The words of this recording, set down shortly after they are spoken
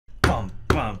bum,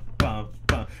 bum, bum,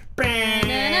 bum.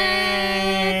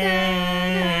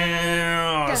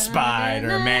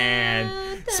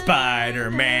 Spider-Man,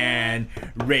 Spider-Man,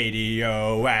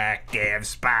 radioactive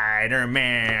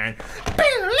Spider-Man.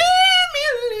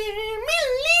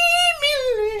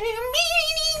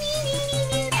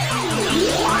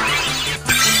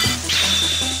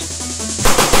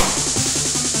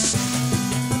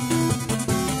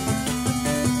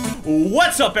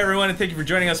 What's up, everyone, and thank you for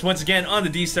joining us once again on the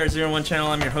Dstar01 channel.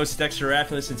 I'm your host, Dexter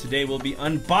Arafiles, and today we'll be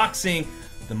unboxing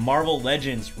the Marvel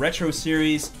Legends Retro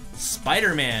Series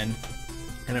Spider-Man.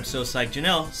 And I'm so psyched.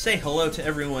 Janelle, say hello to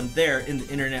everyone there in the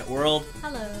internet world.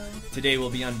 Hello. Today we'll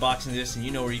be unboxing this, and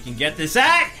you know where you can get this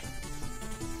at?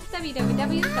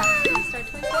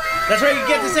 www.dstar01. That's right, you can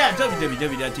get this at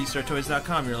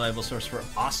www.dstar01.com, your reliable source for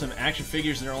awesome action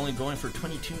figures that are only going for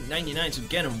 $22.99, so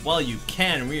get them while you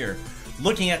can. We are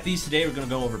looking at these today. We're going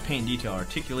to go over paint, detail,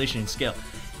 articulation, and scale,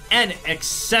 and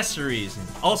accessories. And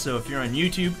also, if you're on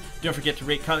YouTube, don't forget to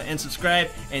rate, comment, and subscribe,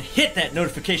 and hit that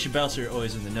notification bell so you're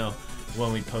always in the know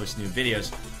when we post new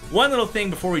videos. One little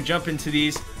thing before we jump into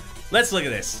these. Let's look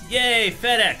at this. Yay,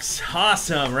 FedEx.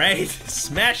 Awesome, right?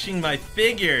 Smashing my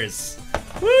figures.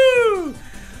 Woo!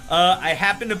 I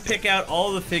happened to pick out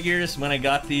all the figures when I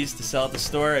got these to sell at the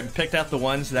store, and picked out the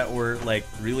ones that were like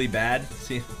really bad.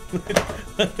 See,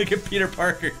 look at Peter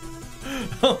Parker.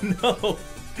 Oh no,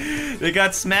 they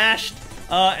got smashed,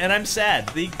 and I'm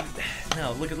sad.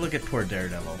 No, look at poor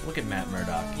Daredevil. Look at Matt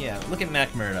Murdock. Yeah, look at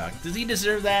Matt Murdock. Does he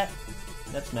deserve that?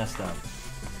 That's messed up.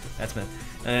 That's messed.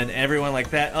 And everyone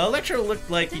like that. Electro looked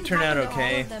like he turned out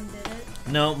okay. All of them did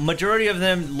it. No, majority of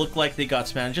them look like they got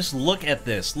smashed. Just look at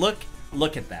this.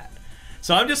 Look at that.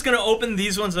 So I'm just gonna open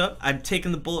these ones up. I'm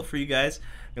taking the bullet for you guys.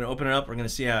 I'm gonna open it up. We're gonna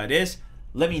see how it is.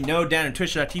 Let me know down in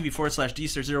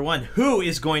twitch.tv/Dstar01 who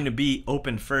is going to be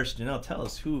open first. Janelle, tell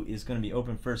us who is going to be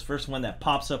open first. First one that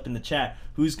pops up in the chat.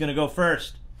 Who's gonna go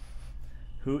first?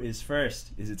 Who is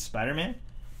first? Is it Spider-Man?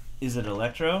 Is it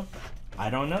Electro? I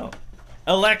don't know.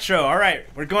 Electro. All right,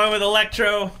 we're going with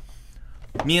Electro.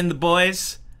 Me and the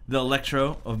boys. The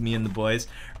Electro of Me and the Boys.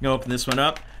 I'm gonna open this one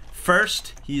up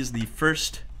first. He is the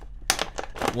first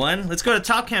one. Let's go to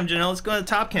top cam, Janelle. Let's go to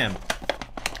top cam.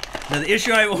 Now, the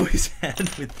issue I've always had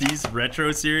with these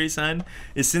retro series, hon,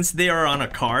 is since they are on a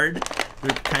card,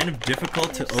 they're kind of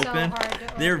difficult to open.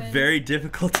 They're very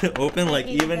difficult to open. Like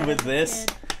even with this,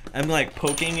 I'm like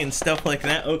poking and stuff like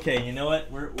that. Okay, you know what?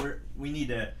 We need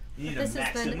to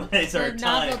maximize our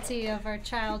time. The novelty of our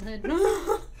childhood.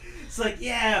 It's like,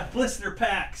 yeah, blister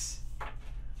packs.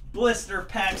 Blister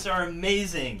packs are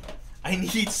amazing. I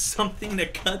need something to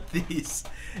cut these,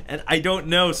 and I don't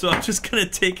know, so I'm just gonna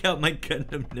take out my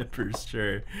Gundam nippers,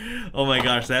 sure. Oh my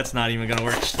gosh, that's not even gonna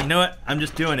work. You know what? I'm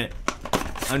just doing it.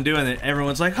 I'm doing it.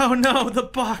 Everyone's like, oh no, the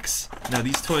box. No,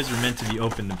 these toys are meant to be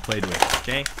opened and played with,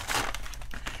 okay?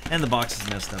 And the box is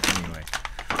messed up anyway.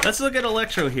 Let's look at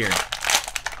Electro here.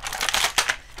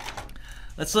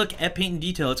 Let's look at paint and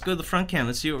detail. Let's go to the front cam.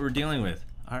 Let's see what we're dealing with.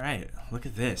 All right, look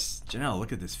at this. Janelle,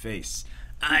 look at this face.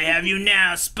 I have you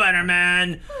now,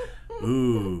 Spider-Man.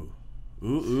 Ooh. Ooh,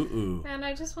 ooh, ooh. Man,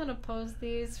 I just want to pose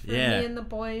these for Yeah. me and the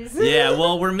boys. Yeah,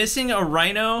 well, we're missing a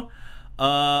Rhino,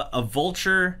 a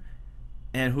Vulture,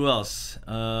 and who else?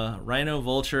 Rhino,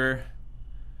 Vulture,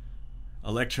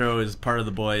 Electro is part of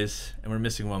the boys, and we're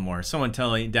missing one more. Someone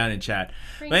tell me down in chat.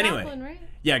 Green But anyway, Goblin, right?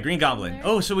 yeah, Green Goblin.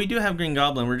 Oh, so we do have Green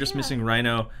Goblin. We're just Yeah. missing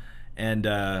Rhino and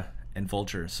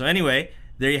Vulture. So anyway,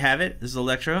 there you have it. This is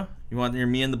Electro. You want your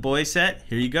Me and the Boys set?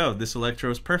 Here you go. This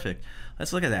Electro is perfect.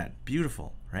 Let's look at that.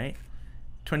 Beautiful, right?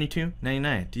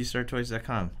 $22.99.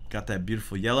 Dstar01.com. Got that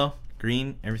beautiful yellow,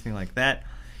 green, everything like that.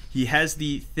 He has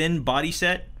the thin body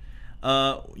set.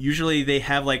 Usually they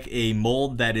have like a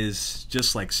mold that is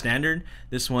just like standard.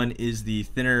 This one is the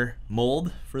thinner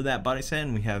mold for that body set,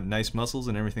 and we have nice muscles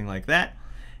and everything like that.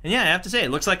 And yeah, I have to say,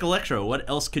 it looks like Electro. What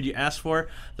else could you ask for?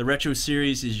 The retro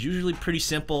series is usually pretty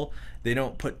simple. They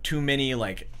don't put too many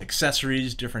like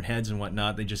accessories, different heads and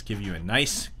whatnot. They just give you a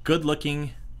nice,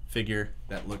 good-looking figure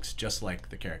that looks just like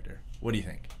the character. What do you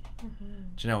think?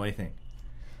 Janelle, what do you think?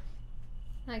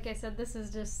 Like I said, this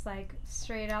is just like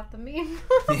straight out the meme.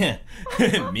 Yeah,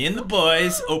 Me and the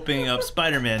Boys opening up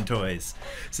Spider-Man toys.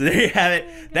 So there you have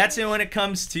it. That's it when it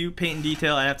comes to paint and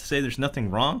detail. I have to say there's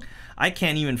nothing wrong. I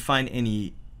can't even find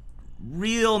any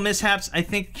real mishaps. I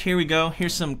think, here we go.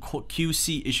 Here's some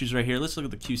QC issues right here. Let's look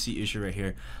at the QC issue right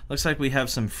here. Looks like we have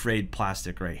some frayed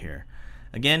plastic right here.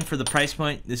 Again, for the price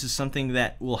point, this is something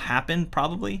that will happen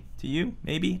probably to you,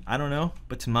 maybe, I don't know,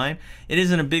 but to mine, it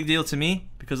isn't a big deal to me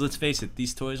because let's face it,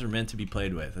 these toys are meant to be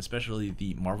played with, especially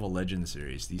the Marvel Legends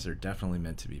series. These are definitely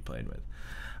meant to be played with.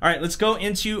 All right, let's go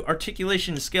into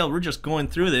articulation and scale. We're just going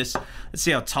through this. Let's see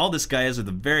how tall this guy is at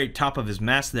the very top of his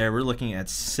mask there. We're looking at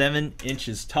 7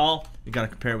 inches tall. We got to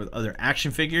compare it with other action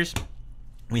figures.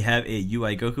 We have a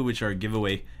UI Goku, which are a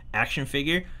giveaway action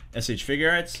figure. SH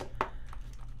Figure Arts.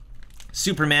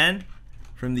 Superman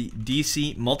from the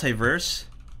DC Multiverse.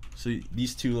 So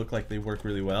these two look like they work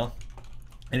really well.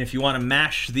 And if you want to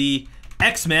mash the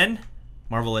X-Men,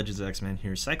 Marvel Legends of X-Men,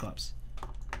 here's Cyclops.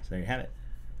 So there you have it.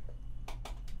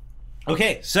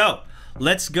 Okay, so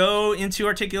let's go into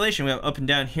articulation. We have up and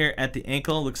down here at the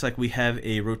ankle. Looks like we have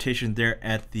a rotation there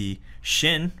at the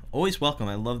shin. Always welcome.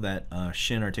 I love that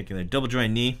shin articulated. Double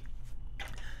joint knee.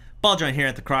 Ball joint here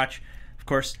at the crotch. Of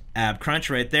course, ab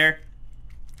crunch right there.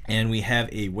 And we have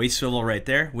a waist swivel right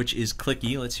there, which is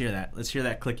clicky. Let's hear that. Let's hear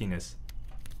that clickiness.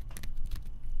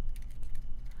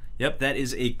 Yep, that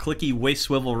is a clicky waist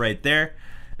swivel right there,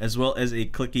 as well as a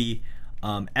clicky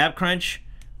ab crunch.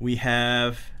 We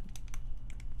have...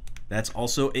 That's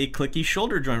also a clicky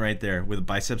shoulder joint right there with a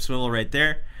bicep swivel right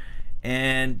there.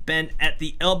 And bend at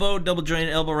the elbow, double jointed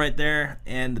elbow right there.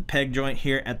 And the peg joint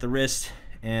here at the wrist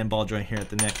and ball joint here at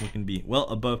the neck. We can be well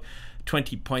above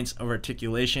 20 points of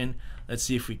articulation. Let's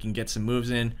see if we can get some moves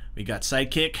in. We got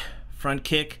side kick, front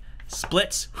kick,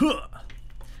 splits. Can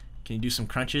you do some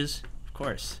crunches? Of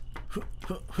course.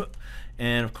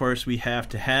 And of course we have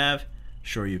to have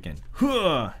Shoryuken.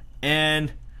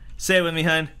 And say it with me,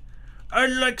 hun. I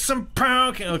like some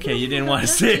pound. Okay, you didn't want to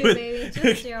say it. Baby,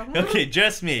 just you. Okay,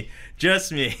 just me.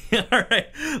 Just me. All right,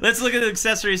 let's look at the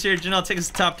accessories here. Janelle, take us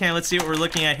to top cam. Let's see what we're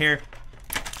looking at here.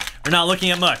 We're not looking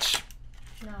at much.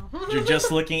 No. You're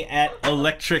just looking at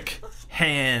electric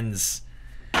hands.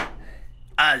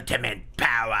 Ultimate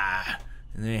power.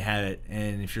 And there you have it.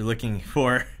 And if you're looking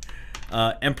for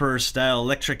Emperor style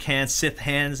electric hands, Sith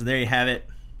hands, there you have it.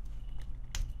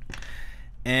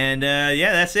 And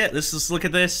yeah, that's it. Let's just look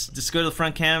at this. Just go to the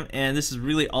front cam, and this is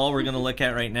really all we're gonna look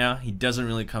at right now. He doesn't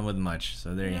really come with much,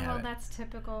 so there you have it. That's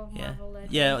typical Marvel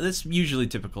Legends. Yeah, that's usually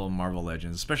typical of Marvel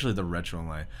Legends, especially the retro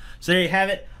line. So there you have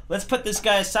it. Let's put this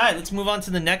guy aside. Let's move on to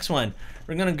the next one.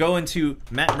 We're gonna go into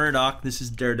Matt Murdock. This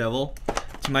is Daredevil.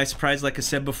 To my surprise, like I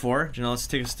said before, Janelle, let's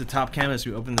take us to top cam as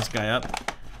we open this guy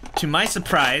up. To my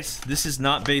surprise, this is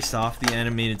not based off the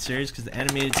animated series, because the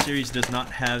animated series does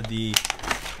not have the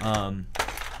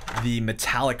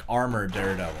metallic armor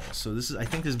Daredevil. So this is, I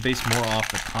think this is based more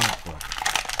off the comic book.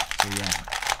 So yeah.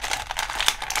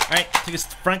 Alright, take us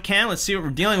to front cam. Let's see what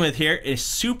we're dealing with here. It's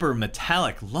super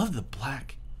metallic. Love the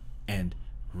black and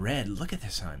red. Look at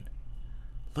this, hun.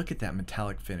 Look at that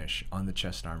metallic finish on the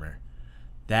chest armor.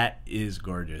 That is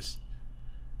gorgeous.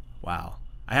 Wow.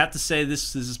 I have to say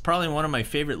this is probably one of my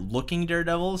favorite looking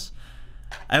Daredevils.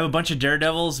 I have a bunch of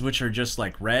Daredevils which are just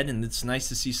like red, and it's nice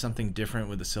to see something different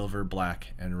with the silver,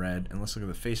 black, and red. And let's look at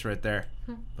the face right there.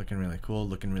 Looking really cool,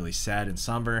 looking really sad and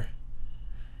somber.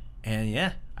 And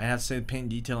yeah, I have to say the paint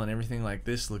detail and everything like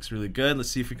this looks really good. Let's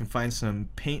see if we can find some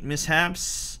paint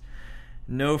mishaps.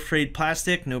 No frayed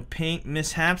plastic, no paint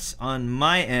mishaps on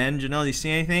my end. Janelle, do you see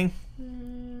anything?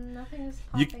 Nothing is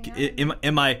popping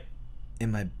out.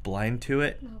 Am I blind to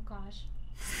it? Oh gosh.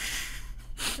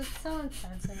 It's so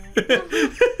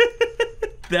insensitive.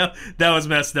 that was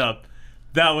messed up.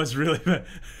 That was really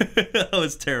that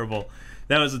was terrible.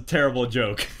 That was a terrible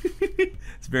joke.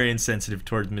 It's very insensitive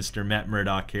towards Mr. Matt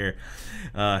Murdock here.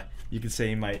 You could say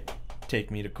he might take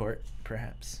me to court,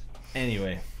 perhaps.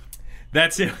 Anyway,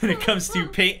 that's it when it comes to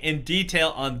paint and detail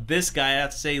on this guy. I have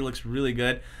to say he looks really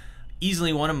good.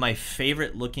 Easily one of my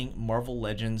favorite looking Marvel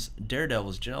Legends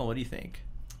Daredevils. Janelle, what do you think?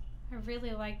 I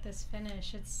really like this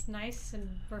finish. It's nice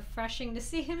and refreshing to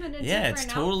see him in a yeah, different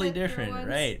it's totally outfit different,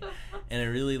 right? And I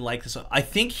really like this. I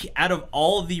think out of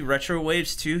all the retro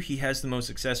waves too, he has the most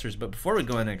accessories. But before we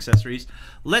go into accessories,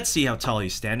 let's see how tall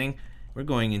he's standing. We're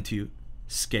going into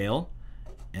scale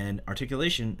and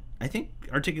articulation. I think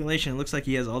articulation, it looks like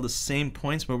he has all the same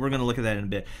points, but we're going to look at that in a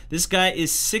bit. This guy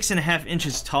is 6.5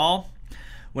 inches tall.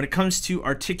 When it comes to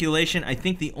articulation, I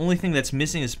think the only thing that's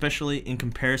missing, especially in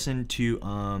comparison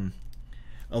to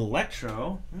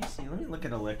Electro. Let me see. Let me look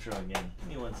at Electro again. Give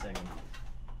me 1 second.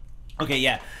 Okay,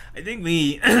 yeah. I think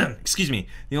the excuse me.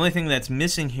 The only thing that's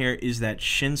missing here is that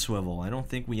shin swivel. I don't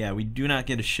think we do not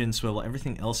get a shin swivel.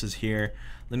 Everything else is here.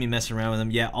 Let me mess around with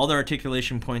them. Yeah, all the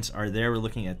articulation points are there. We're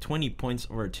looking at 20 points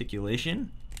of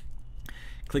articulation,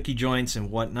 clicky joints and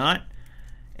whatnot.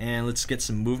 And let's get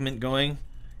some movement going.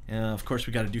 Of course,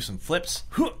 we got to do some flips.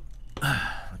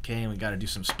 Okay, and we got to do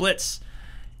some splits.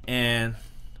 And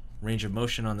range of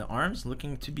motion on the arms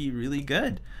looking to be really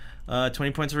good.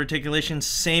 20 points of articulation,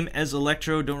 same as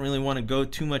Electro. Don't really want to go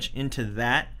too much into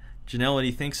that. Janelle, what do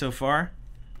you think so far?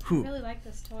 I really like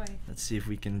this toy. Let's see if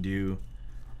we can do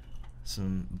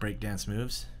some breakdance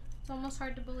moves. It's almost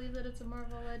hard to believe that it's a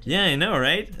Marvel Legend. Yeah, I know,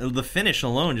 right? The finish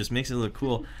alone just makes it look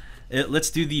cool. Let's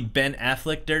do the Ben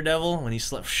Affleck Daredevil when he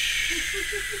slept.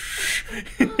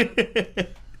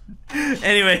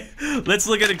 Anyway, let's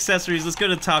look at accessories. Let's go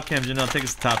to top cam. Janelle, take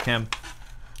us to top cam.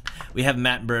 We have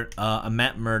a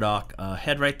Matt Murdock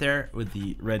head right there with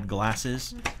the red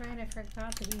glasses. That's right, I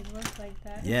forgot that he looks like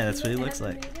that. Yeah, that's what he looks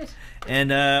like.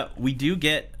 And we do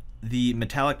get the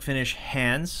metallic finish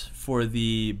hands for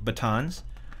the batons.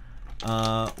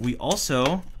 We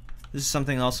also, this is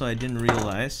something also I didn't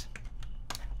realize.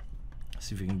 Let's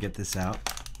see if we can get this out.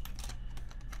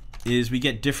 Is we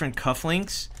get different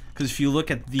cufflinks. Because if you look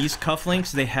at these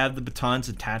cufflinks, they have the batons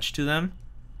attached to them.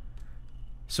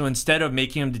 So instead of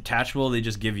making them detachable, they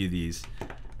just give you these.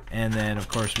 And then, of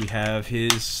course, we have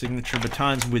his signature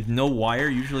batons with no wire.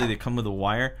 Usually they come with a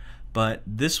wire. But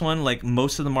this one, like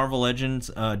most of the Marvel Legends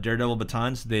Daredevil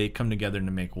batons, they come together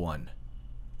to make one.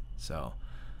 So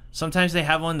sometimes they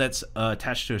have one that's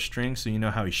attached to a string, so you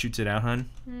know how he shoots it out, hun?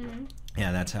 Mm-hmm.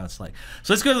 Yeah, that's how it's like.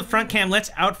 So let's go to the front cam. Let's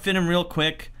outfit him real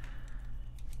quick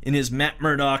in his Matt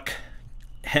Murdock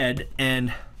head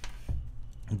and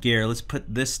gear. Let's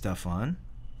put this stuff on.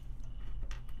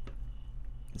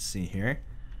 Let's see here.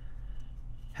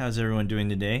 How's everyone doing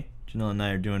today? Janelle and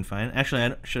I are doing fine.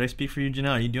 Actually, should I speak for you,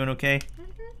 Janelle? Are you doing okay?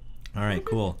 Mm-hmm. All right,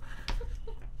 cool.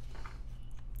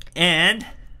 And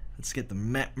let's get the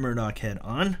Matt Murdock head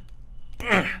on.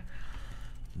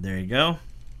 There you go.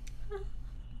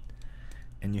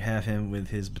 And you have him with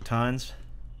his batons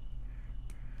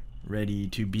ready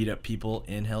to beat up people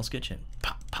in Hell's Kitchen.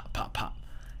 Pop, pop, pop, pop.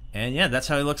 And yeah, that's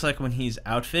how he looks like when he's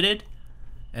outfitted.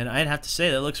 And I'd have to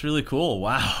say, that looks really cool.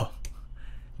 Wow.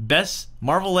 Best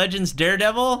Marvel Legends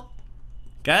Daredevil?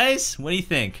 Guys, what do you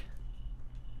think?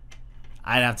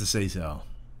 I'd have to say so.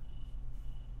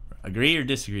 Agree or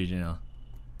disagree, Janelle?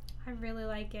 I really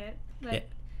like it. But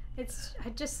I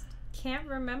just can't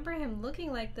remember him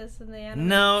looking like this in the animated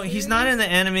No, series. he's not in the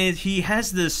animated. He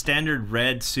has the standard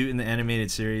red suit in the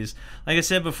animated series. Like I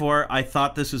said before, I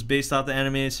thought this was based off the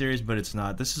animated series, but it's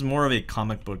not. This is more of a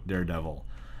comic book Daredevil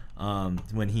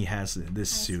when he has this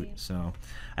suit. So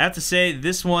I have to say,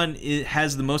 this one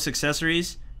has the most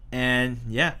accessories. And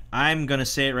yeah, I'm going to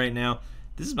say it right now.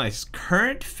 This is my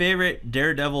current favorite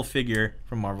Daredevil figure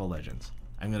from Marvel Legends.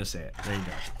 I'm going to say it. There you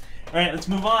go. All right, let's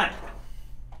move on.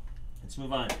 Let's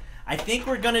move on. I think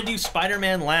we're going to do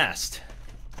Spider-Man last,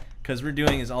 because we're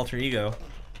doing his alter ego.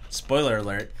 Spoiler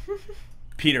alert,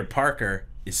 Peter Parker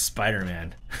is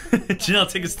Spider-Man. Janelle,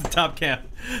 take us to the top cam.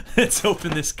 Let's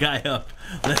open this guy up.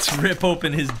 Let's rip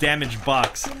open his damaged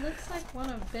box. He looks like one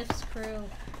of Biff's crew.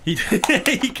 He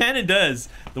kind of does.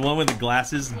 The one with the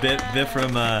glasses, yeah. Biff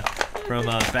from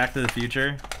Back to the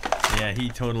Future. Yeah, he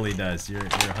totally does. You're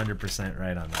 100%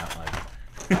 right on that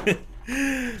one.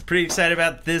 Pretty excited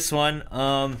about this one.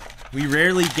 We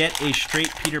rarely get a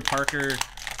straight Peter Parker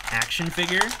action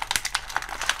figure.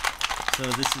 So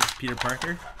this is Peter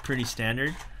Parker. Pretty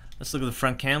standard. Let's look at the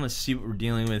front cam. Let's see what we're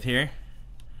dealing with here.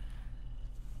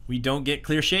 We don't get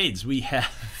clear shades. We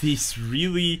have these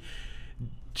really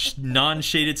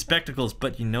non-shaded spectacles.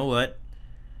 But you know what?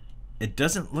 It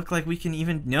doesn't look like we can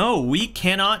even... No, we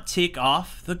cannot take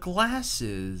off the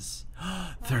glasses.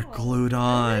 They're glued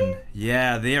on. Really?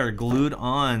 Yeah, they are glued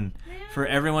on. Yeah. For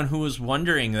everyone who was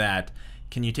wondering that,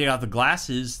 can you take off the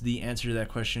glasses? The answer to that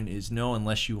question is no,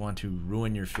 unless you want to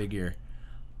ruin your figure.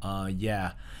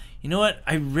 Yeah. You know what?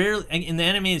 In the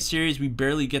animated series, we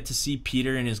barely get to see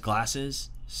Peter in his glasses.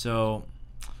 So,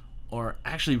 or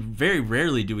actually, very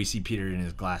rarely do we see Peter in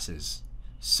his glasses.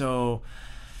 So,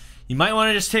 you might want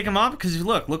to just take them off because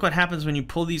look what happens when you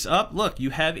pull these up. Look, you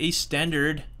have a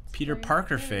standard Peter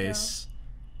Parker face.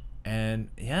 And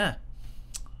yeah,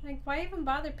 like, why even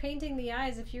bother painting the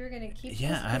eyes if you were gonna keep?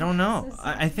 Yeah, I don't know.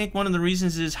 I think one of the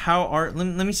reasons is how art. Let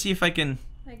me see if I can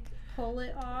like pull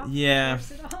it off. Yeah.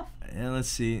 Force it off. And let's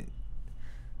see.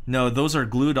 No, those are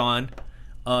glued on.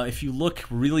 If you look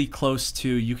really close to,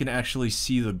 you can actually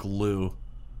see the glue.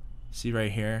 See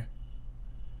right here.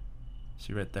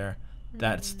 See right there.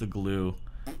 That's the glue.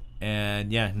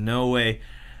 And yeah, no way.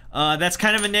 That's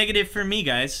kind of a negative for me,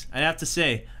 guys. I have to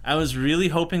say. I was really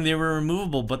hoping they were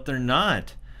removable, but they're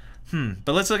not.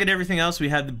 But let's look at everything else. We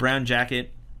have the brown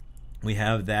jacket. We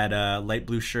have that light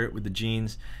blue shirt with the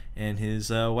jeans and his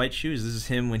white shoes. This is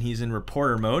him when he's in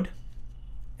reporter mode.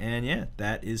 And yeah,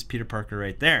 that is Peter Parker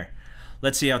right there.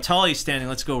 Let's see how tall he's standing.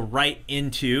 Let's go right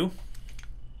into...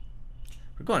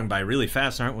 We're going by really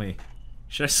fast, aren't we?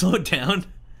 Should I slow it down?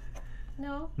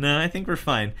 No. No, I think we're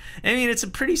fine. I mean, it's a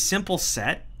pretty simple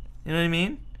set. You know what I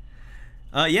mean?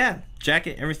 Yeah,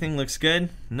 jacket, everything looks good.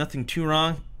 Nothing too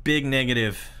wrong. Big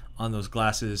negative on those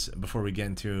glasses before we get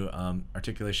into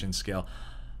articulation scale.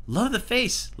 Love the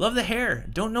face, love the hair.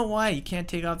 Don't know why you can't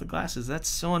take off the glasses. That's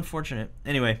so unfortunate.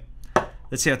 Anyway,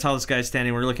 let's see how tall this guy's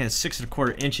standing. We're looking at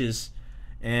 6¼ inches.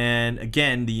 And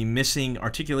again, the missing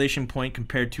articulation point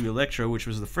compared to Electro, which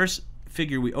was the first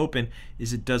figure we opened,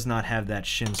 is it does not have that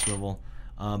shin swivel.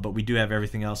 But we do have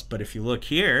everything else. But if you look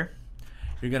here,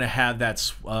 you're going to have that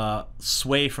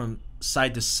sway from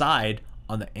side to side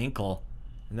on the ankle.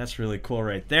 And that's really cool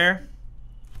right there.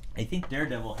 I think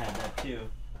Daredevil had that too.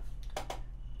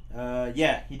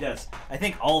 Yeah, he does. I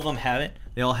think all of them have it.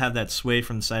 They all have that sway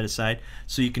from side to side.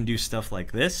 So you can do stuff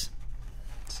like this.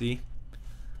 See?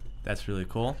 That's really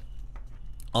cool.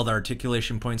 All the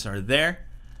articulation points are there.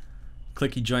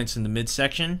 Clicky joints in the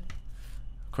midsection.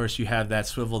 Of course, you have that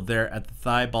swivel there at the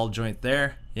thigh, ball joint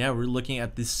there. Yeah, we're looking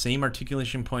at the same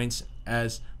articulation points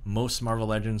as most Marvel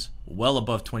Legends, well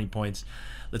above 20 points.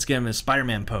 Let's get him in a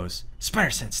Spider-Man pose.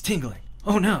 Spider sense tingling.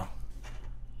 Oh no.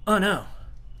 Oh no.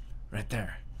 Right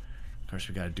there. Of course,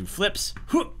 we gotta do flips.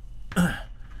 Gotta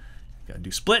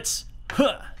do splits.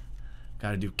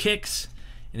 Gotta do kicks.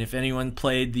 And if anyone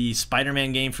played the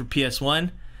Spider-Man game for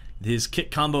PS1, his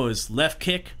kick combo is left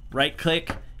kick, right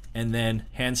click, and then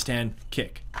handstand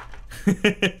kick.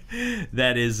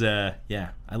 That is, yeah,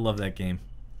 I love that game.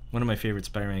 One of my favorite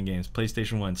Spider-Man games.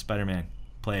 PlayStation 1, Spider-Man.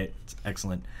 Play it. It's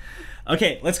excellent.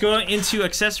 Okay, let's go into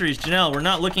accessories. Janelle, we're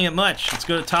not looking at much. Let's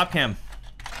go to Top Cam.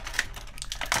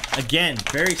 Again,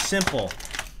 very simple.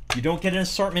 You don't get an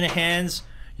assortment of hands.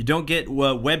 You don't get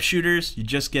web shooters. You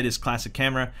just get his classic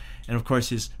camera. And of course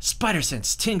his Spider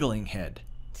Sense tingling head.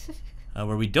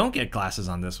 Where we don't get glasses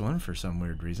on this one for some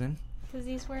weird reason. Because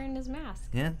he's wearing his mask.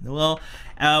 Yeah, well,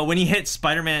 when he hit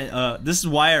Spider-Man, this is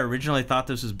why I originally thought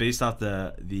this was based off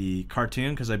the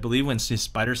cartoon, because I believe when his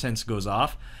Spider Sense goes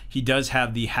off, he does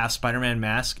have the half Spider-Man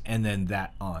mask and then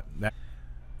that on.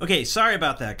 Okay, sorry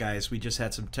about that, guys. We just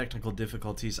had some technical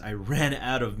difficulties. I ran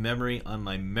out of memory on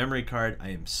my memory card. I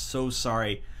am so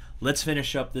sorry. Let's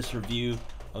finish up this review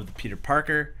of the Peter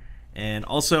Parker. And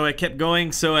also, I kept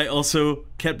going, so I also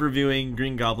kept reviewing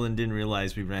Green Goblin. Didn't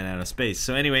realize we ran out of space.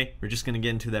 So anyway, we're just going to get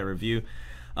into that review.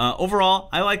 Overall,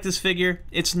 I like this figure.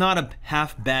 It's not a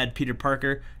half bad Peter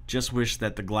Parker. Just wish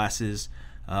that the glasses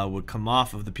would come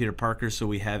off of the Peter Parker so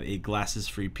we have a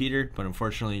glasses-free Peter. But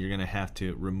unfortunately, you're going to have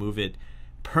to remove it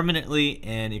permanently,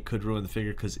 and it could ruin the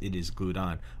figure because it is glued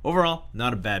on. Overall,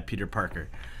 not a bad Peter Parker.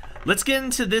 Let's get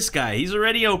into this guy. He's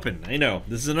already open. I know,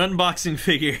 this is an unboxing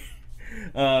figure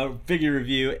figure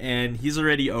review, and he's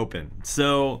already open.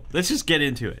 So let's just get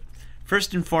into it.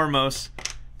 First and foremost,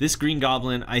 this Green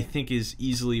Goblin I think is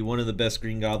easily one of the best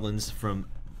Green Goblins from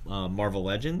Marvel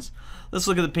Legends. Let's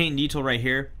look at the paint and detail right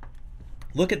here.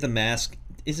 Look at the mask.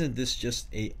 Isn't this just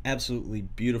a absolutely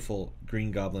beautiful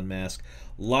Green Goblin mask?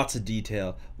 Lots of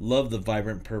detail. Love the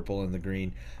vibrant purple and the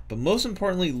green. But most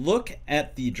importantly, look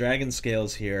at the dragon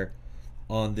scales here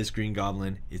on this Green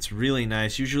Goblin. It's really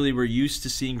nice. Usually we're used to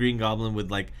seeing Green Goblin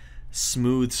with like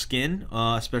smooth skin,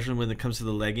 especially when it comes to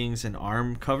the leggings and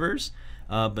arm covers.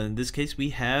 But in this case, we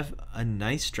have a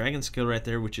nice dragon scale right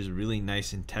there, which is really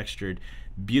nice and textured.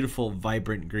 Beautiful,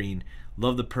 vibrant green.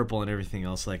 Love the purple and everything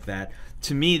else like that.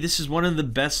 To me, this is one of the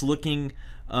best looking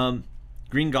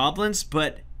Green Goblins,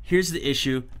 but here's the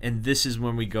issue, and this is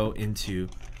when we go into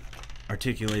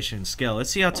articulation scale.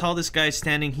 Let's see how tall this guy is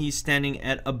standing. He's standing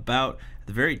at about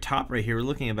the very top right here. We're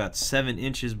looking at about 7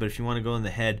 inches, but if you want to go in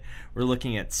the head, we're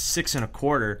looking at 6¼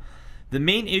 inches. The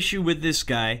main issue with this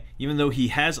guy, even though he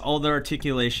has all the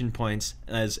articulation points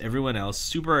as everyone else,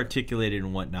 super articulated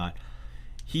and whatnot,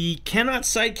 he cannot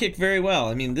sidekick very well.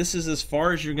 I mean, this is as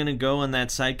far as you're going to go on that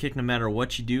sidekick no matter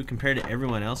what you do compared to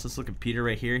everyone else. Let's look at Peter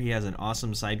right here. He has an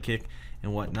awesome sidekick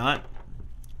and whatnot.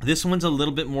 This one's a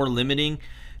little bit more limiting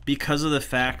because of the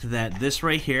fact that this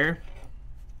right here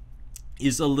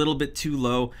is a little bit too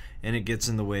low and it gets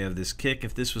in the way of this kick.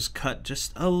 If this was cut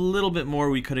just a little bit more,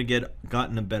 we could have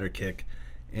gotten a better kick,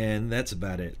 and that's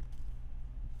about it.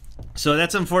 So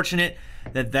that's unfortunate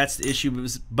that that's the issue,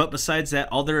 but besides that,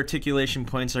 all their articulation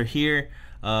points are here.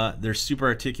 They're super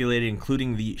articulated,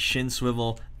 including the shin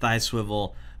swivel, thigh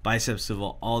swivel, bicep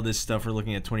swivel, all this stuff. We're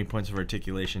looking at 20 points of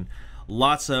articulation.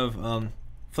 Lots of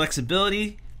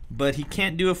flexibility, but he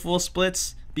can't do a full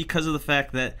splits because of the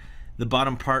fact that the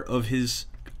bottom part of his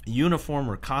uniform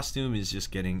or costume is just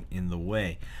getting in the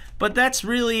way. But that's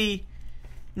really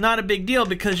not a big deal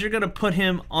because you're going to put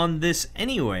him on this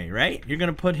anyway, right? You're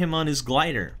going to put him on his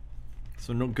glider.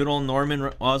 So no good old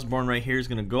Norman Osborn right here is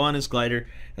going to go on his glider.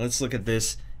 And let's look at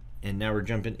this. And now we're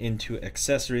jumping into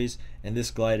accessories. And this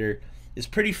glider is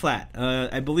pretty flat.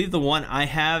 I believe the one I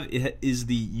have is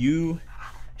the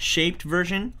U-shaped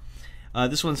version.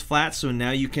 This one's flat, so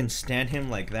now you can stand him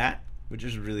like that, which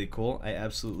is really cool. I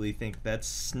absolutely think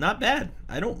that's not bad.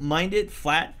 I don't mind it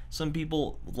flat. Some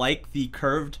people like the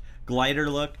curved glider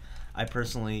look. I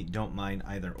personally don't mind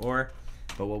either or.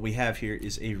 But what we have here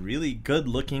is a really good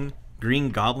looking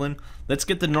Green Goblin. Let's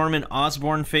get the Norman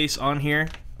Osborn face on here.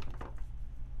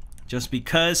 Just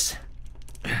because.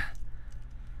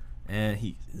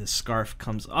 And the scarf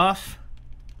comes off.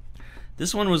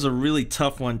 This one was a really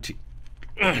tough one to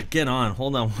get on.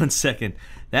 Hold on one second.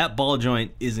 That ball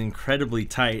joint is incredibly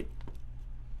tight.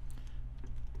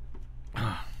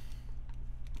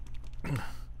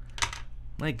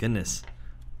 My goodness.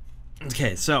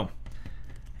 Okay, so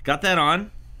got that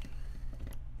on.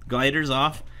 Glider's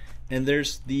off. And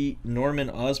there's the Norman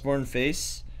Osborn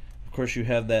face. Of course, you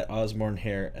have that Osborn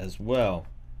hair as well.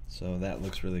 So that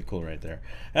looks really cool right there.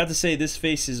 I have to say, this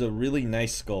face is a really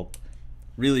nice sculpt.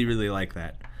 Really, really like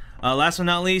that. Last but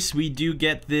not least, we do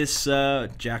get this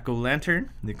jack-o'-lantern,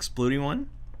 the exploding one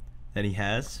that he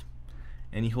has.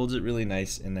 And he holds it really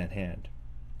nice in that hand.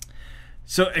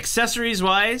 So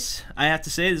accessories-wise, I have to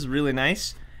say this is really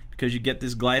nice. Because you get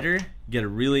this glider, you get a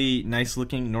really nice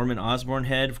looking Norman Osborn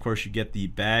head. Of course, you get the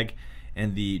bag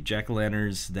and the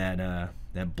jack-o'-lanterns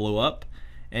that blow up.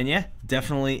 And yeah,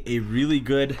 definitely a really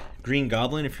good Green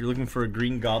Goblin. If you're looking for a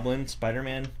Green Goblin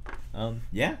Spider-Man,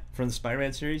 yeah, from the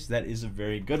Spider-Man series, that is a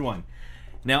very good one.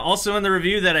 Now, also in the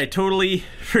review that I totally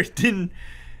didn't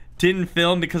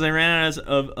film because I ran out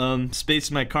of space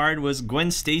in my card was Gwen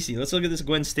Stacy. Let's look at this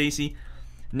Gwen Stacy.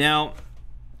 Now,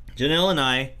 Janelle and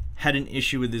I had an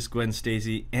issue with this Gwen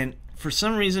Stacy, and for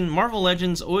some reason, Marvel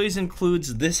Legends always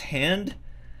includes this hand.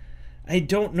 I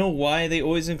don't know why they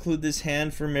always include this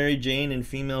hand for Mary Jane and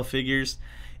female figures.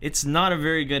 It's not a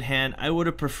very good hand. I would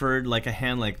have preferred like a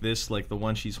hand like this, like the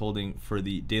one she's holding for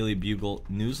the Daily Bugle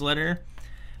newsletter.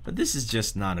 But this is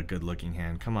just not a good looking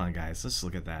hand. Come on, guys, let's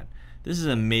look at that. This is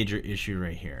a major issue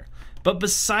right here. But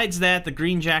besides that, the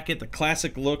green jacket, the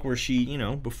classic look where she, you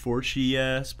know, before she,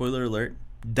 spoiler alert,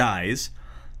 dies,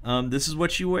 this is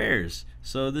what she wears.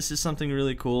 So this is something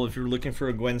really cool if you're looking for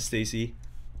a Gwen Stacy,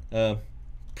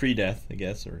 pre-death, I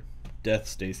guess, or death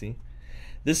Stacy.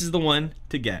 This is the one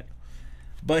to get.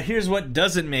 But here's what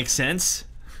doesn't make sense.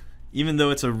 Even though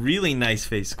it's a really nice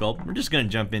face sculpt, we're just going to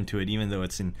jump into it even though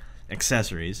it's in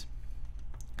accessories.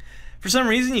 For some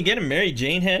reason, you get a Mary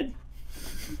Jane head.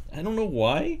 I don't know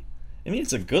why. I mean,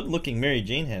 it's a good looking Mary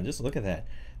Jane head. Just look at that.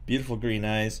 Beautiful green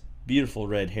eyes, beautiful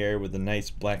red hair with the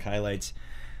nice black highlights.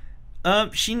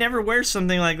 She never wears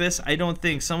something like this, I don't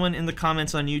think. Someone in the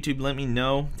comments on YouTube let me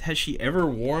know. Has she ever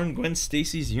worn Gwen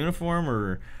Stacy's uniform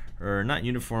or not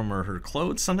uniform, or her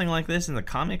clothes, something like this in the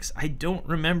comics? I don't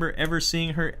remember ever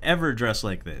seeing her ever dressed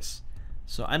like this.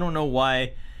 So I don't know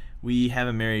why we have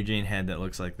a Mary Jane head that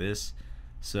looks like this.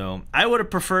 So I would have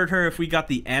preferred her if we got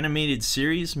the animated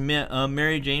series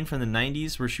Mary Jane from the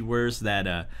 90s where she wears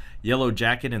that yellow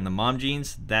jacket and the mom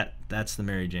jeans. That's the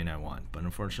Mary Jane I want. But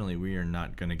unfortunately, we are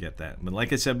not going to get that. But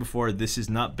like I said before, this is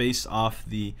not based off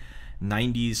the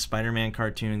 90s Spider-Man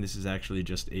cartoon. This is actually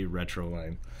just a retro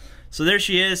line. So there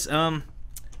she is. In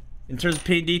terms of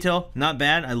paint detail, not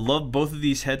bad. I love both of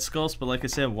these head sculpts. But like I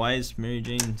said, why is Mary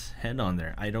Jane's head on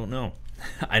there? I don't know.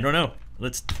 I don't know.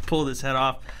 Let's pull this head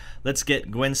off. Let's get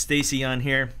Gwen Stacy on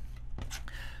here.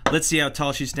 Let's see how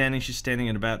tall she's standing. She's standing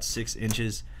at about 6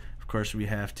 inches. Of course, we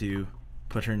have to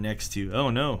put her next to, oh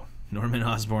no, Norman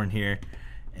Osborn here.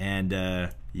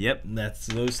 And yep, that's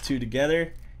those two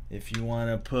together. If you want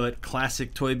to put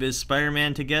classic Toy Biz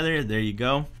Spider-Man together, there you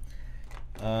go.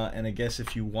 And I guess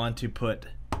if you want to put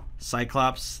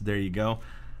Cyclops, there you go.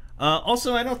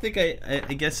 Also, I don't think I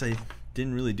guess I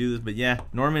didn't really do this, but yeah,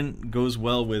 Norman goes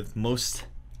well with most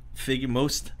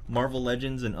Marvel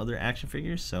Legends and other action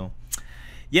figures. So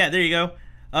yeah, there you go.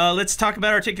 Let's talk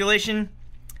about articulation.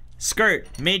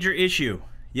 Skirt, major issue.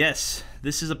 Yes,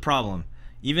 this is a problem.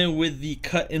 Even with the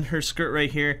cut in her skirt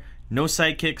right here, no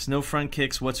side kicks, no front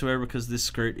kicks whatsoever because this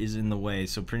skirt is in the way.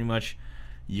 So pretty much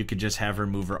you could just have her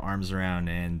move her arms around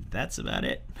and that's about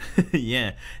it.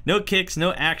 Yeah, no kicks,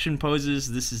 no action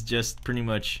poses. This is just pretty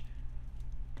much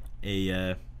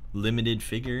a limited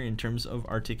figure in terms of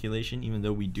articulation, even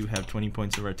though we do have 20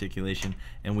 points of articulation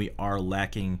and we are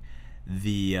lacking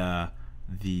the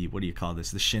what do you call this,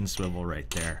 the shin swivel right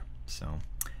there. So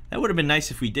that would have been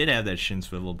nice if we did have that shin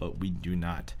swivel, but we do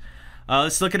not.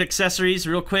 Let's look at accessories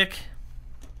real quick,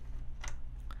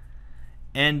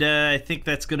 and I think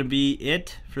that's gonna be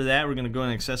it for that. We're gonna go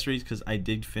on accessories because I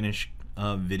did finish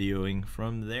videoing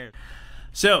from there.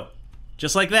 So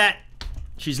just like that,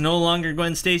 she's no longer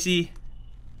Gwen Stacy.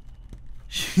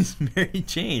 She's Mary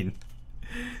Jane.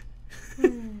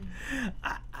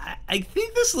 I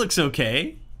think this looks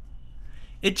okay.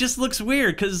 It just looks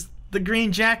weird because the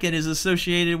green jacket is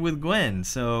associated with Gwen,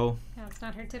 so... Yeah, it's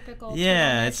not her typical...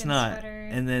 Yeah, it's not. Sweater.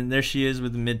 And then there she is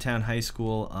with the Midtown High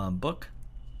School book.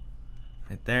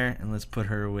 Right there. And let's put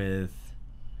her with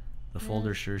the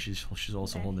folder. Sure, she's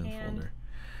also holding the folder.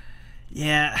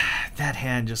 Yeah, that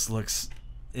hand just looks...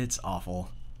 It's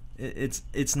awful.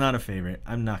 It's not a favorite.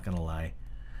 I'm not going to lie.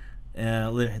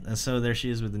 So there she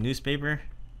is with the newspaper.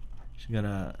 She's going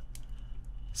to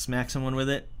smack someone with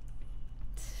it.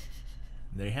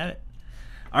 There you have it.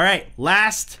 All right,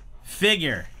 last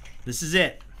figure. This is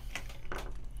it.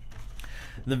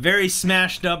 The very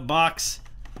smashed up box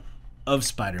of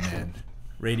Spider-Man.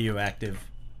 Radioactive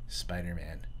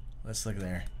Spider-Man. Let's look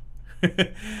there.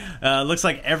 Looks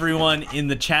like everyone in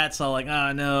the chat's all like,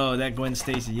 "Oh no, that Gwen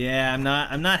Stacy. Yeah, I'm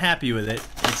not happy with it.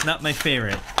 It's not my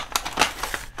favorite."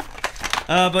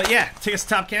 But yeah, take us to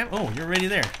top cam. Oh, you're already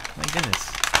there. My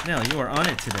goodness. Janelle, you are on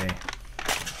it today.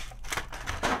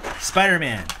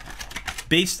 Spider-Man.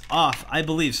 Based off, I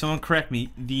believe, someone correct me,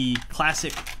 the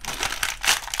classic,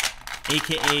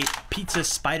 aka Pizza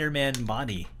Spider-Man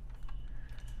body.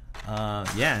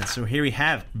 Yeah, and so here we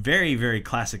have very, very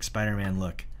classic Spider-Man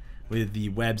look with the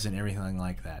webs and everything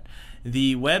like that.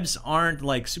 The webs aren't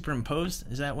like superimposed.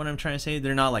 Is that what I'm trying to say?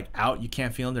 They're not like out. You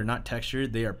can't feel them. They're not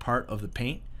textured. They are part of the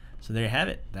paint. So there you have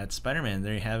it. That's Spider-Man.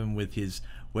 There you have him with his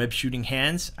web shooting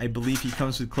hands. I believe he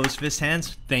comes with closed fist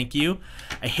hands. Thank you.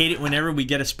 I hate it whenever we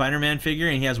get a Spider-Man figure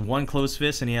and he has one closed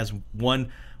fist and he has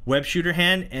one web shooter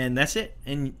hand and that's it.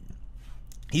 And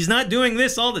he's not doing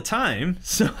this all the time,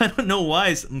 so I don't know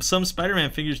why some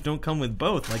Spider-Man figures don't come with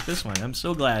both like this one. I'm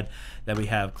so glad that we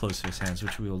have closed fist hands,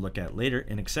 which we will look at later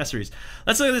in accessories.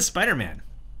 Let's look at this Spider-Man.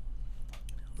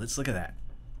 Let's look at that.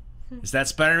 Is that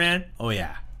Spider-Man? Oh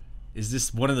yeah. Is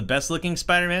this one of the best looking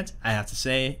Spider-Mans? I have to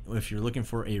say, if you're looking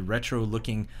for a retro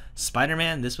looking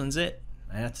Spider-Man, this one's it.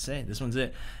 I have to say, this one's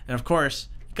it. And of course,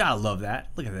 you gotta love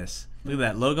that. Look at this. Look at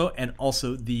that logo and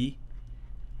also the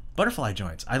butterfly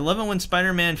joints. I love it when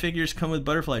Spider-Man figures come with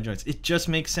butterfly joints. It just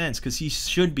makes sense because he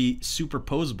should be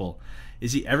superposable.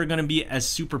 Is he ever going to be as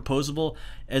superposable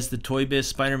as the Toy Biz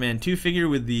Spider-Man 2 figure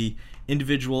with the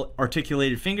individual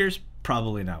articulated fingers?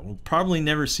 Probably not. We'll probably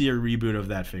never see a reboot of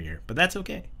that figure, but that's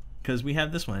okay because we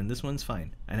have this one. This one's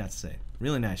fine, I have to say.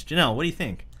 Really nice. Janelle, what do you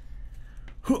think?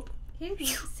 He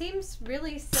seems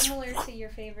really similar to your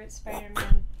favorite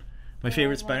Spider-Man. My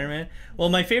favorite Spider-Man? Well,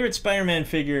 my favorite Spider-Man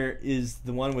figure is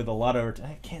the one with a lot of...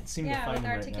 I can't seem to find him right now.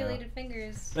 Yeah, with articulated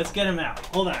fingers. Let's get him out.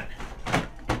 Hold on.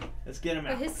 Let's get him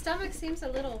out. But his stomach seems a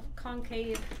little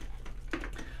concave.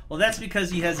 Well, that's because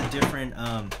he has a different...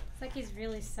 It's like he's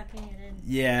really sucking it in.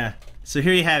 Yeah. So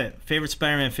here you have it. Favorite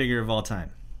Spider-Man figure of all time.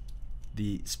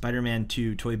 The Spider-Man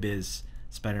 2 Toy Biz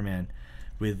Spider-Man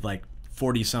with like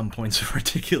 40-some points of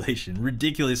articulation.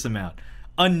 Ridiculous amount.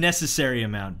 Unnecessary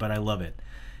amount, but I love it.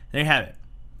 There you have it.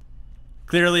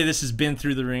 Clearly this has been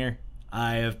through the ringer.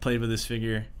 I have played with this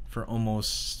figure for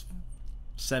almost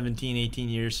 17, 18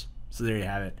 years. So there you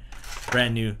have it.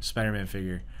 Brand new Spider-Man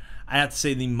figure. I have to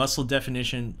say the muscle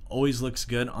definition always looks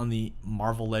good on the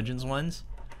Marvel Legends ones.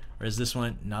 Whereas this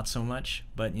one, not so much.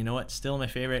 But you know what? Still my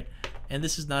favorite. And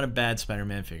this is not a bad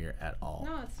Spider-Man figure at all.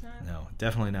 No, it's not. No,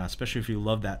 definitely not. Especially if you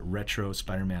love that retro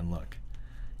Spider-Man look.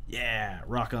 Yeah,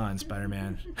 rock on,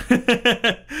 Spider-Man.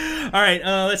 All right,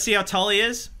 let's see how tall he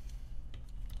is.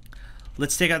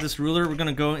 Let's take out this ruler. We're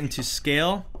gonna go into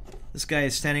scale. This guy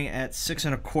is standing at 6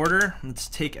 1/4. Let's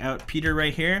take out Peter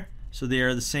right here. So they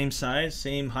are the same size,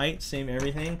 same height, same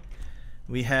everything.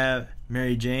 We have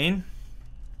Mary Jane.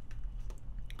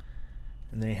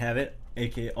 And there you have it.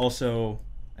 AKA also,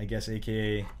 I guess,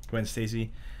 AKA Gwen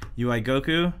Stacy. UI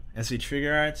Goku, SH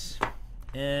Figure Arts.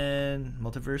 And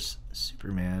Multiverse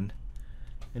Superman.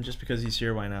 And just because he's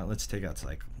here, why not? Let's take out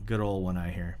like good old One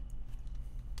Eye here.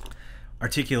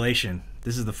 Articulation.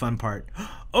 This is the fun part.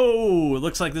 Oh, it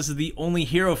looks like this is the only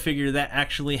hero figure that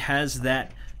actually has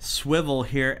that swivel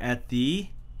here at the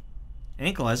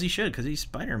ankle, as he should, because he's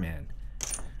Spider-Man.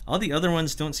 All the other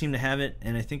ones don't seem to have it,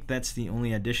 and I think that's the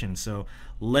only addition. So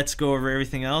let's go over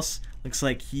everything else. Looks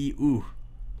like he... Ooh.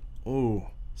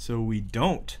 Oh, so we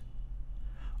don't.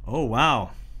 Oh,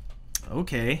 wow.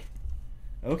 Okay.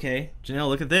 Okay. Janelle,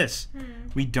 look at this.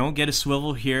 We don't get a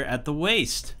swivel here at the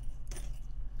waist.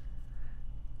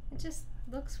 It just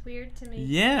looks weird to me.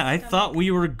 Yeah, I thought we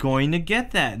were going to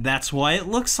get that. That's why it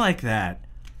looks like that.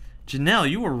 Janelle,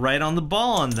 you were right on the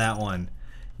ball on that one.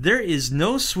 There is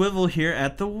no swivel here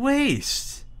at the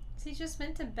waist. Is he just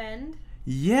meant to bend?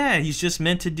 Yeah, he's just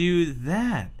meant to do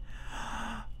that.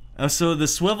 So the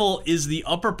swivel is the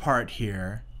upper part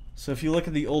here. So if you look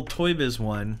at the old Toy Biz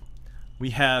one,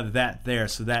 we have that there.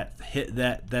 So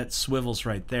that swivels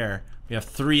right there. We have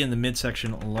 3 in the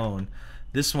midsection alone.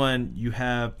 This one you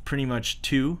have pretty much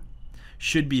 2.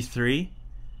 Should be 3.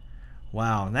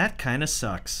 Wow, that kind of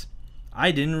sucks.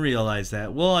 I didn't realize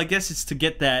that. Well, I guess it's to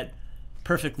get that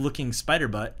perfect looking spider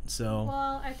butt. So.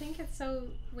 Well, I think it's so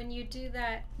when you do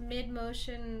that mid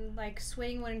motion like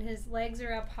swing when his legs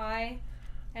are up high,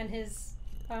 and his.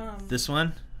 This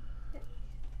one.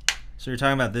 So you're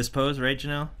talking about this pose, right,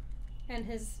 Janelle? And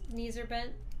his knees are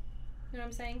bent. You know what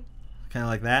I'm saying? Kind of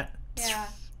like that. Yeah.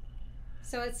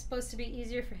 So it's supposed to be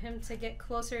easier for him to get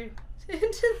closer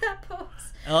into that pose.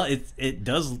 Well, it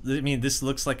does. I mean, this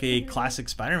looks like a classic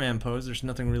Spider-Man pose. There's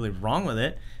nothing really wrong with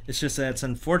it. It's just that it's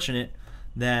unfortunate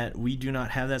that we do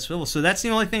not have that swivel. So that's the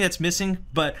only thing that's missing.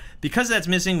 But because that's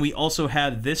missing, we also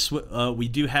have this. We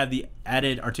do have the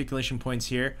added articulation points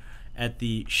here at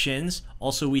the shins.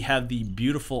 Also, we have the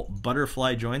beautiful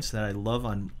butterfly joints that I love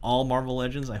on all Marvel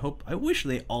Legends. I wish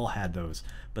they all had those,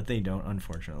 but they don't,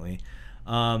 unfortunately.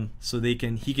 So he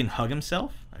can hug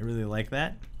himself. I really like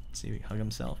that. See, hug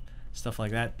himself, stuff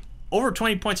like that. Over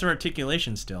 20 points of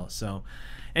articulation still. So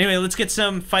anyway, let's get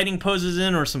some fighting poses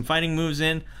in, or some fighting moves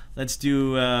in. Let's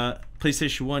do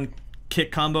PlayStation 1 kick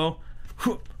combo.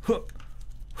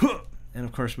 And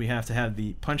of course we have to have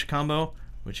the punch combo,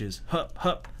 which is hup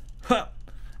hup hup,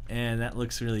 and that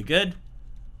looks really good.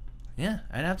 Yeah,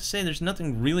 I'd have to say there's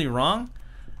nothing really wrong.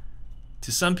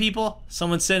 To some people,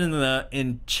 someone said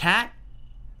in chat,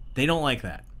 they don't like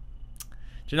that.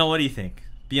 Janelle, what do you think?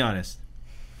 Be honest.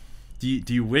 Do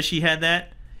you wish he had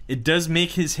that? It does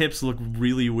make his hips look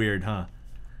really weird, huh?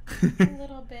 A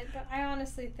little bit, but I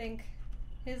honestly think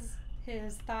his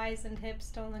thighs and hips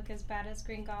don't look as bad as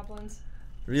Green Goblin's.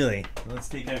 Really? Let's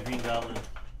take out Green Goblin.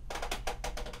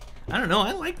 I don't know.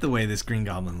 I like the way this Green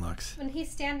Goblin looks. When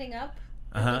he's standing up,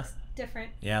 it looks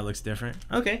different. Yeah, it looks different.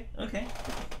 Okay, okay.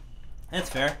 That's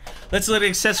fair. Let's look at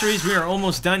accessories. We are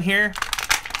almost done here.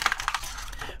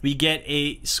 We get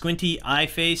a squinty eye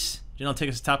face. Janelle, take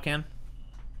us to top cam.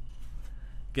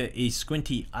 Get a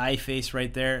squinty eye face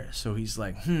right there. So he's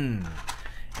like,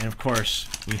 And of course,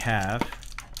 we have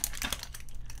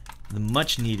the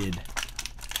much needed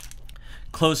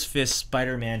closed fist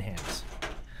Spider-Man hands.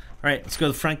 All right, let's go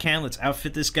to the front cam. Let's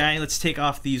outfit this guy. Let's take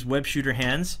off these web shooter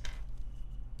hands.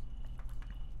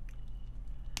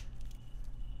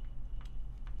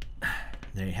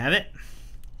 There you have it.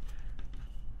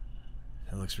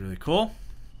 That looks really cool.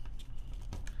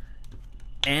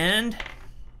 And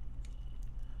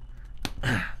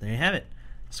there you have it.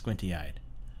 Squinty-eyed.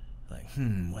 Like,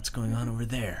 what's going on over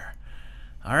there?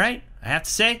 All right, I have to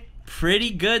say,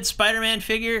 pretty good Spider-Man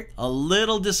figure. A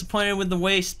little disappointed with the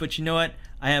waist, but you know what?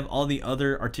 I have all the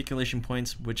other articulation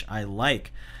points, which I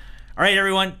like. All right,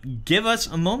 everyone, give us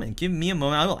a moment. Give me a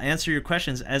moment. I will answer your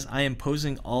questions as I am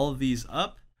posing all of these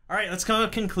up. All right, let's come to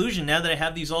a conclusion now that I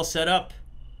have these all set up.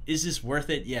 Is this worth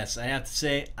it? Yes, I have to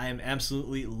say I am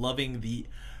absolutely loving the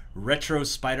retro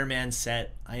Spider-Man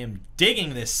set. I am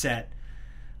digging this set.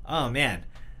 Oh, man.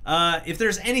 If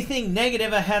there's anything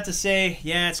negative, I have to say,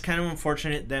 yeah, it's kind of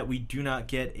unfortunate that we do not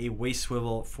get a waist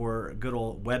swivel for good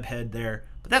old Webhead there.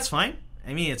 But that's fine.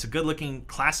 I mean, it's a good-looking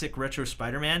classic retro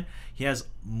Spider-Man. He has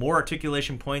more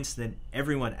articulation points than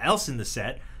everyone else in the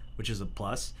set, which is a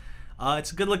plus.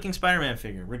 It's a good-looking Spider-Man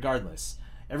figure, regardless.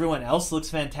 Everyone else looks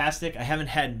fantastic. I haven't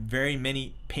had very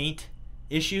many paint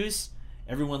issues.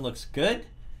 Everyone looks good.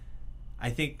 I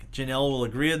think Janelle will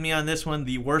agree with me on this one.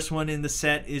 The worst one in the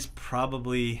set is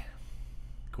probably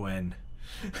Gwen.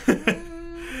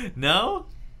 No?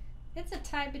 It's a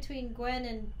tie between Gwen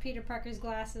and Peter Parker's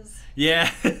glasses. Yeah.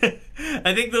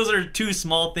 I think those are two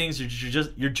small things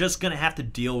you're just going to have to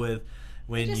deal with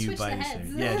when you buy your set.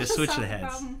 Yeah, just switch the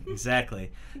heads.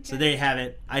 Exactly. So there you have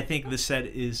it. I think this set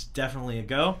is definitely a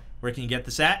go. Where can you get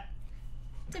this at?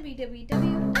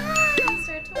 www.dstar01.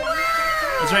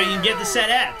 That's right, you can get the set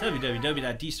at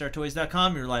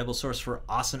www.dstar01.com, your reliable source for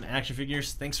awesome action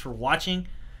figures. Thanks for watching.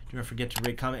 Do not forget to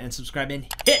rate, comment, and subscribe, and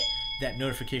hit that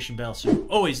notification bell so you're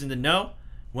always in the know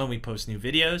when we post new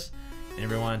videos. And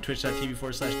everyone on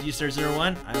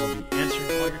twitch.tv/Dstar01, I will be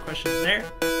answering all your questions there.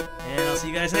 And I'll see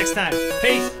you guys next time.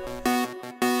 Peace!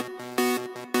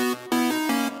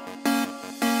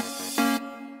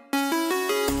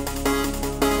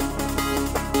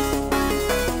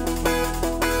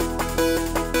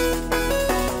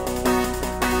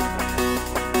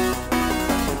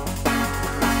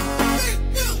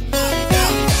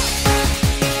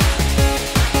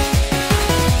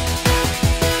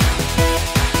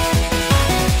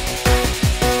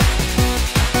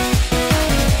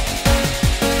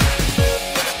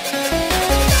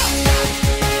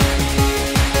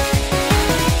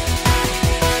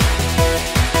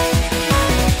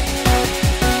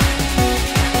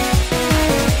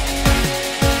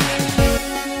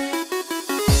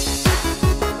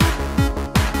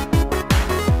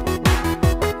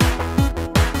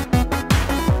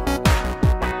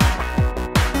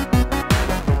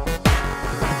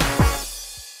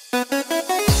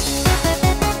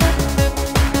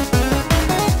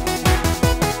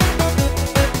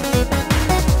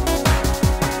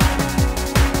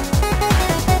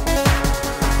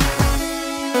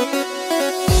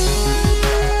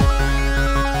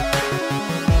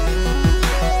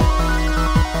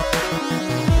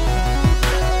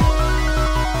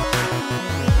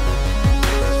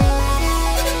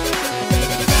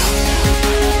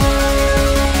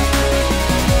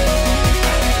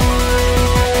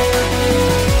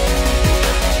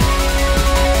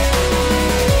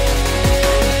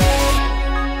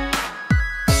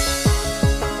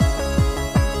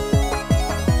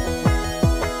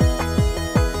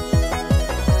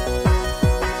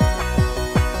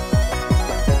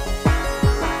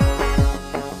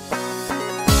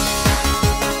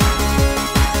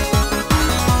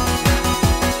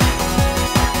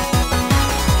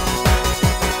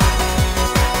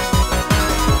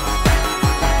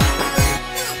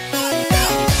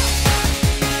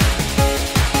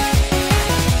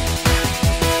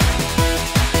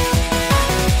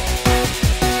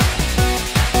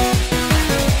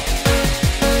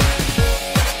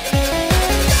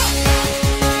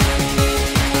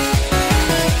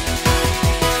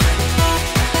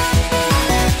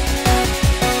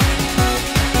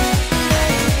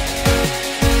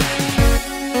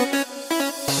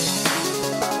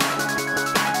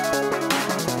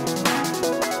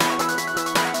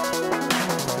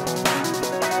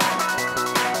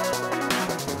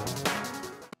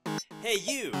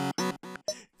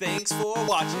 thanks for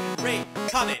watching. Rate,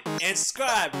 comment, and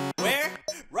subscribe. Where?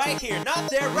 Right here, not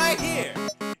there, right here.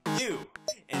 You.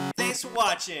 And thanks for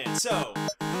watching. So,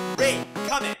 rate,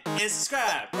 comment, and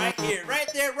subscribe. Right here, right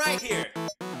there, right here.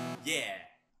 Yeah.